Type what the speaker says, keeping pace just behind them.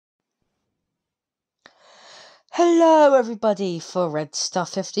Hello everybody, for Red Star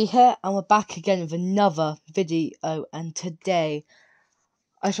 50 here, and we're back again with another video. And today,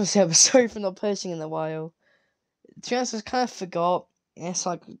 I just want to say I'm sorry for not posting in a while. To be honest, I kind of forgot. It's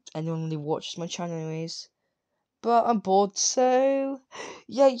like anyone really watches my channel anyways. But I'm bored, so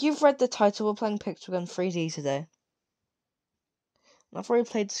yeah, you've read the title. We're playing Pixel 3D today. And I've already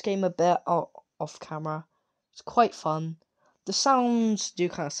played this game a bit off camera. It's quite fun. The sounds do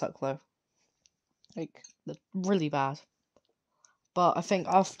kind of suck though. Like, they're really bad. But I think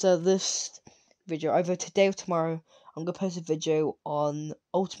after this video, either today or tomorrow, I'm going to post a video on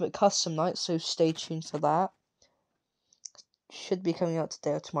Ultimate Custom Night, so stay tuned for that. Should be coming out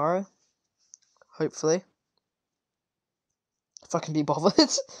today or tomorrow. Hopefully. If I can be bothered.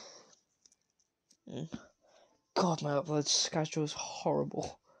 God, my upload schedule is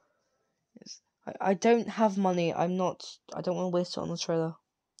horrible. I don't have money. I don't want to waste it on the trailer.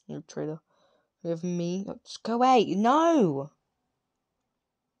 With me. Just go away. No!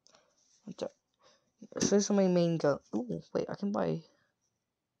 So this is my main gun. Oh, wait, I can buy...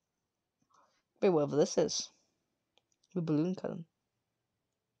 Wait, whatever this is. The balloon cannon.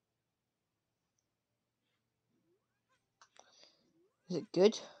 Is it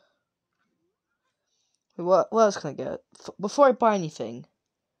good? Wait, what else can I get? Before I buy anything,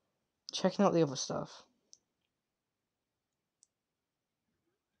 checking out the other stuff.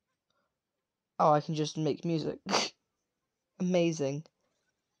 Oh, I can just make music. Amazing.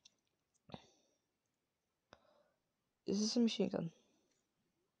 Is this a machine gun?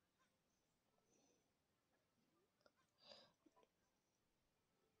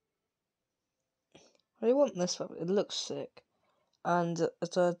 I want this one. It looks sick. And is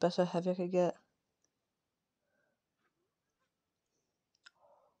there a better heavy I could get?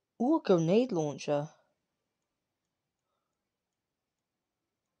 Ooh, a grenade launcher.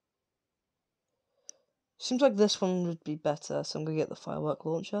 Seems like this one would be better, so I'm gonna get the firework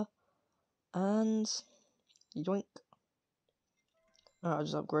launcher. And yoink. Alright, I'll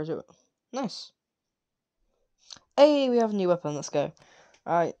just upgrade it. Nice. Hey, we have a new weapon. Let's go.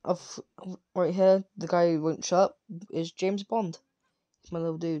 Alright, right here, the guy who won't shut up is James Bond. He's my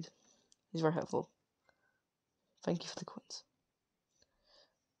little dude. He's very helpful. Thank you for the coins.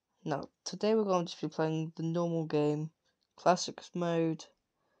 Now, today we're going to be playing the normal game, classic mode,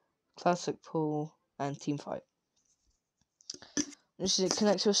 classic pool, and team fight. This is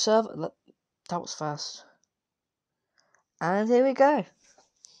connect to a server. That was fast. And here we go.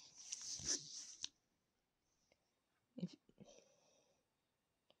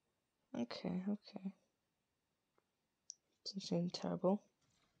 Okay. Doesn't seem terrible.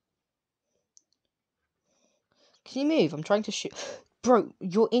 Can you move? I'm trying to shoot. Bro,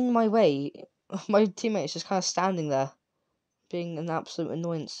 you're in my way. My teammate is just kind of standing there, being an absolute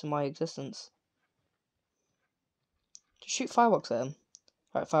annoyance to my existence. Just shoot fireworks at him.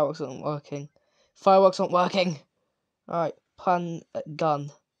 Alright, fireworks aren't working. Alright, plan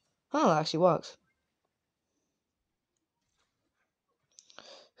gun. Oh, that actually works.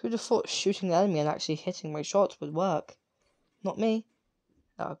 Who'd have thought shooting the enemy and actually hitting my shots would work? Not me.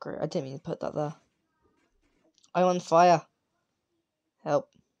 Oh, great. I didn't mean to put that there. I'm on fire. Help.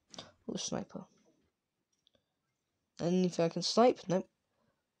 Oh, sniper. Anything I can snipe? Nope.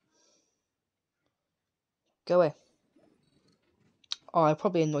 Go away. Oh, I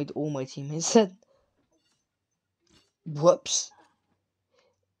probably annoyed all my teammates then. Whoops.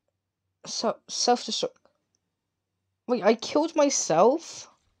 Self-destruct. Wait, I killed myself?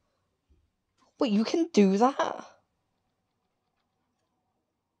 Wait, you can do that?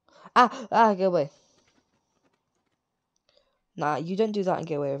 Go away. Nah, you don't do that and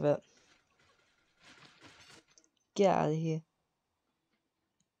get away with it. Get out of here.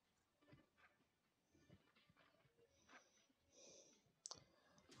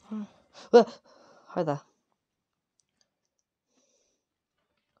 Hi there.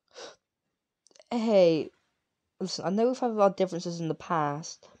 Hey, listen, I know we've had our differences in the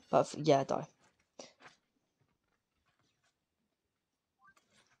past, but yeah, die.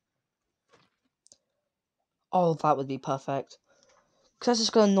 Oh, that would be perfect. Because that's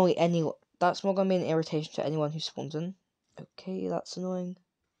just going to annoy anyone. That's more going to be an irritation to anyone who spawns in. Okay, that's annoying.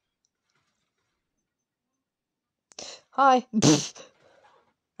 Hi.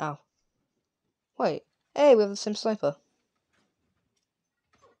 Ow. Wait. Hey, we have the same sniper.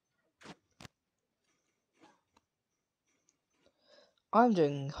 I'm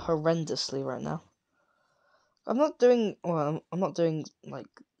doing horrendously right now. I'm not doing, well, I'm not doing, like,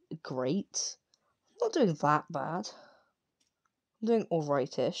 great. I'm not doing that bad. I'm doing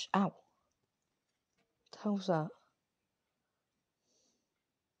alright-ish. Ow. What the hell was that?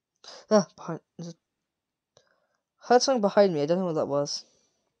 Behind. heard something behind me. I don't know what that was.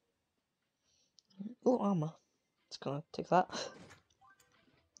 Oh, armor. Just gonna take that.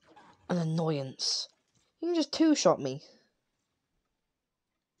 An annoyance. You can just two-shot me.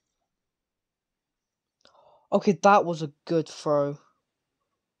 Okay, that was a good throw.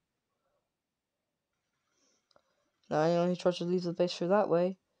 Now anyone who tries to leave the base through that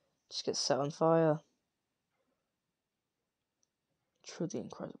way just gets set on fire. Truly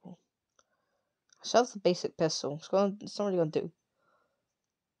incredible. I still have the basic pistol. It's not really gonna do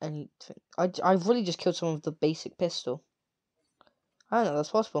anything. I really just killed someone with the basic pistol. I don't know that's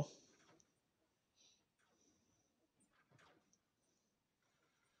possible.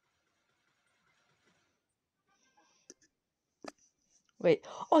 Wait,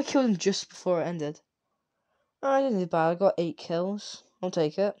 oh, I killed him just before it ended. Oh, I didn't do bad. I got 8 kills. I'll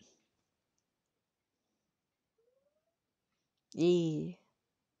take it. Yeah.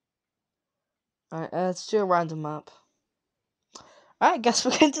 Alright, let's do a random map. Alright, guess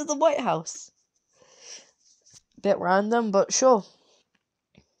we're going to the White House. Bit random, but sure.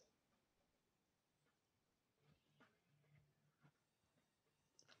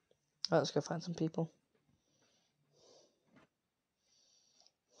 Right, let's go find some people.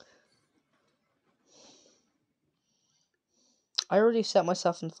 I already set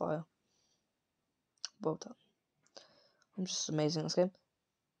myself on fire. Well done. I'm just amazing at this game.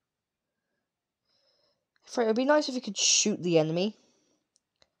 Fred, it'd be nice if you could shoot the enemy.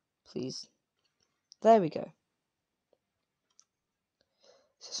 Please. There we go.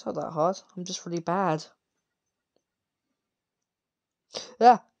 It's not that hard. I'm just really bad.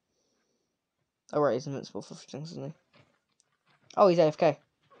 Yeah. Oh, right, he's invincible for things, isn't he? Oh, he's AFK.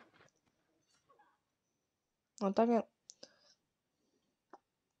 Oh, dang it.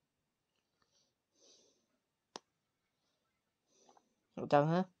 Oh,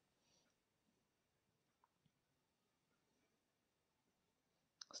 down here.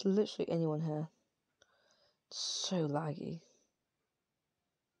 There's literally anyone here. It's so laggy.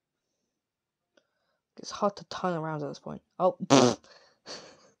 It's hard to turn around at this point. Oh,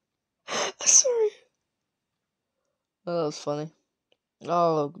 sorry. Oh, that was funny.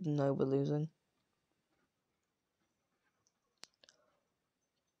 Oh, no, we're losing.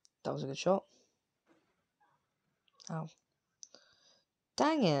 That was a good shot. Ow.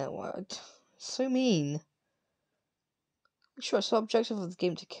 Dang it, what? So mean. Sure, it's the objective of the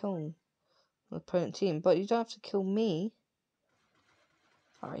game to kill the opponent team, but you don't have to kill me.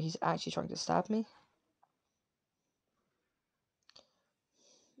 Alright, he's actually trying to stab me.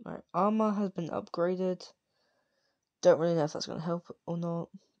 Alright, armor has been upgraded. Don't really know if that's going to help or not,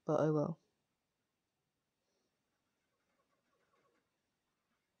 but oh well.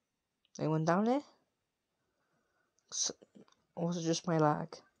 Anyone down here? Or was it just my lag?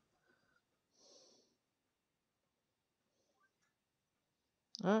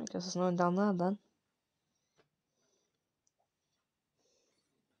 Alright, guess there's no one down there then.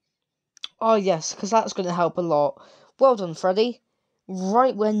 Oh yes, because that's going to help a lot. Well done, Freddy.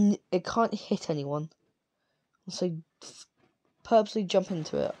 Right when it can't hit anyone. So purposely jump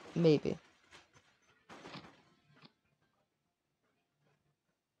into it, maybe.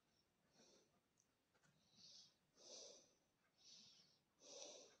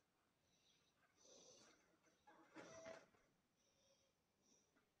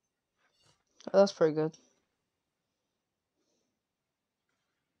 That's pretty good.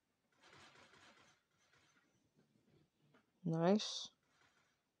 Nice.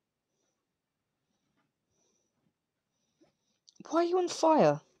 Why are you on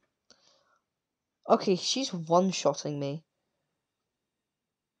fire? Okay, she's one-shotting me.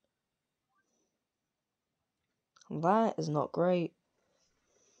 That is not great.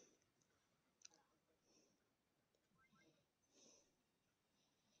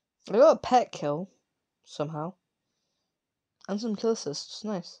 I got a pet kill, somehow. And some kill assists,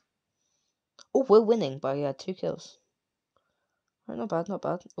 nice. Oh, we're winning by 2 kills. Right, not bad, not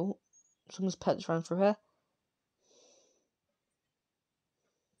bad. Oh, someone's pet just ran through here.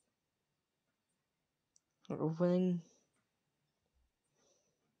 We're winning.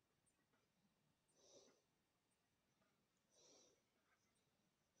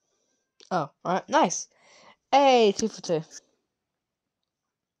 Oh, alright, nice. Hey, 2 for 2.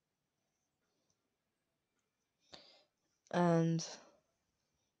 And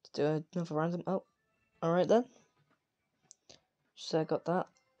let's do another random. Oh, alright then. So I got that.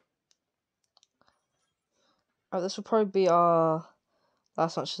 Alright, this will probably be our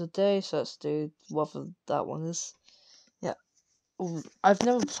last match of the day, so let's do whatever that one is. Yeah. Ooh, I've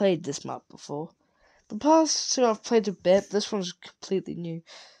never played this map before. The past 2 I've played a bit, this one's completely new.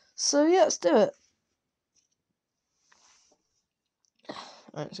 So yeah, let's do it.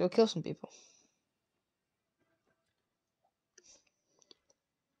 Alright, let's go kill some people.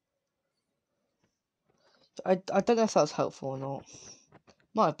 I don't know if that was helpful or not.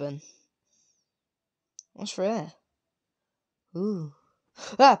 Might have been. What's for here? Ooh.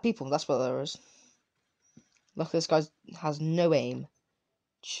 Ah, people, that's what there is. Look, this guy has no aim.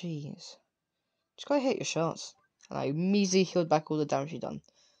 Jeez. Just gotta hit your shots. And I immediately healed back all the damage he done.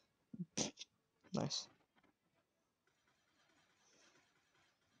 Nice.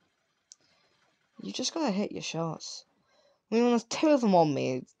 You just gotta hit your shots. I mean, when there's two of them on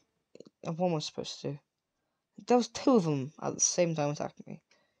me, what am I supposed to do? There was two of them at the same time attacking me.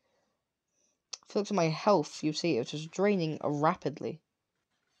 If you look at my health, you see it's just draining rapidly.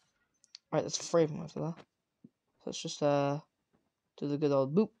 Right, there's three of them over there. So let's just do the good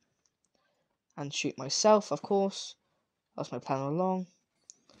old boop. And shoot myself, of course. That's my plan all along.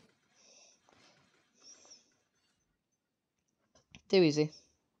 Too easy.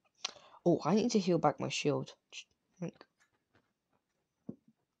 Oh, I need to heal back my shield. I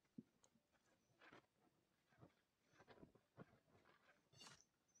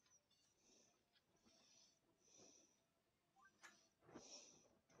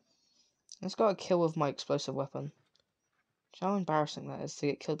just got a kill with my explosive weapon. How embarrassing that is to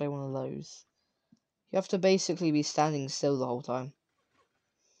get killed by one of those. You have to basically be standing still the whole time.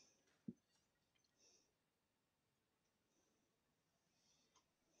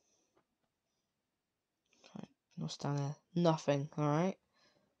 Right, what's down there? Nothing, alright.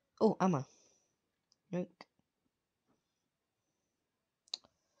 Oh, ammo. Yoink.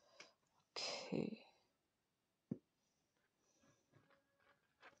 Okay.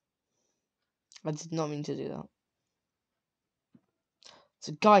 I did not mean to do that. There's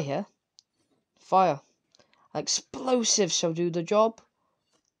a guy here. Fire. Explosives shall do the job.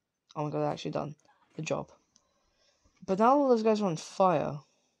 Oh my god, I actually done the job. But now all those guys are on fire.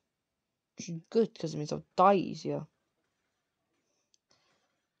 Which is good, because it means I'll die easier.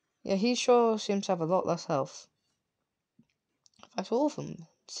 Yeah, he sure seems to have a lot less health. In fact, all of them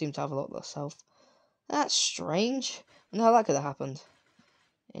seem to have a lot less health. That's strange. I wonder how that could have happened.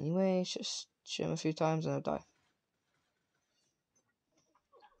 Anyway, just shoot him a few times and I'll die.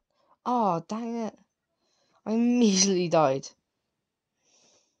 Oh, dang it. I immediately died.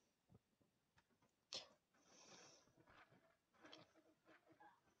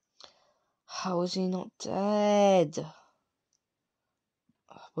 How is he not dead?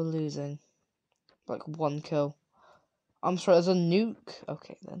 We're losing. Like one kill. I'm sorry, there's a nuke.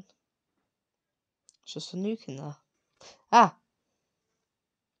 Okay then. It's just a nuke in there. Ah!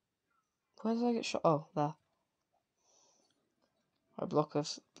 Where did I get shot? Oh, there. I block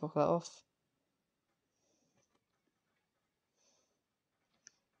that off.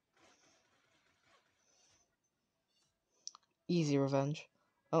 Easy revenge.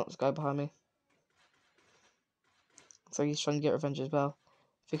 Oh, there's a guy behind me. Looks like he's trying to get revenge as well.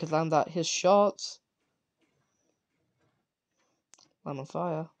 If he could land that, his shots. I'm on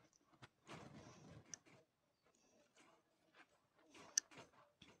fire.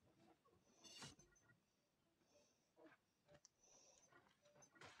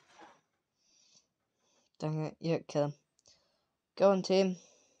 Dang it. Yeah, kill him. Go on, team.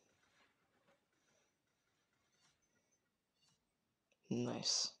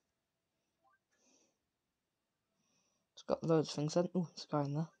 Nice. It's got loads of things then. Ooh, there's a guy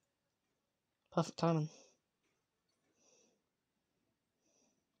in there. Perfect timing.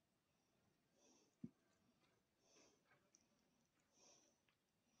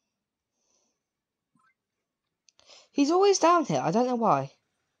 He's always down here. I don't know why.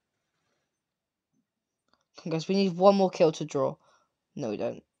 Come on, guys, we need one more kill to draw. No, we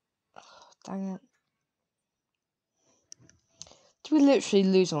don't. Ugh, dang it. Did we literally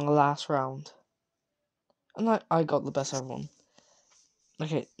lose on the last round? And I got the best of everyone.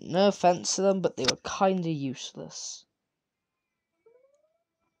 Okay, no offense to them, but they were kinda useless.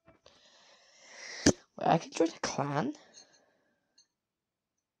 Wait, I can join a clan?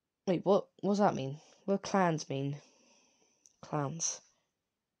 Wait, what does that mean? What do clans mean? Clans.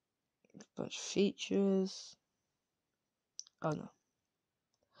 Bunch of features. Oh no.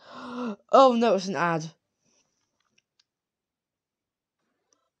 Oh no, it's an ad.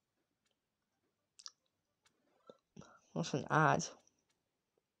 What's an ad?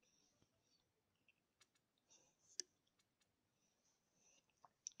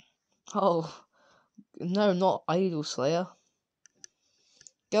 Oh no, not Idol Slayer.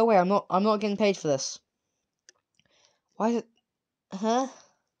 Go away, I'm not getting paid for this. Why is it huh?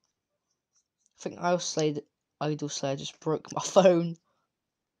 I think Idol Slayer just broke my phone.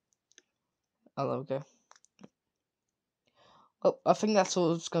 Oh there we go. Well, I think that's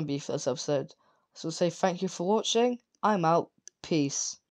all it's going to be for this episode. So say thank you for watching. I'm out. Peace.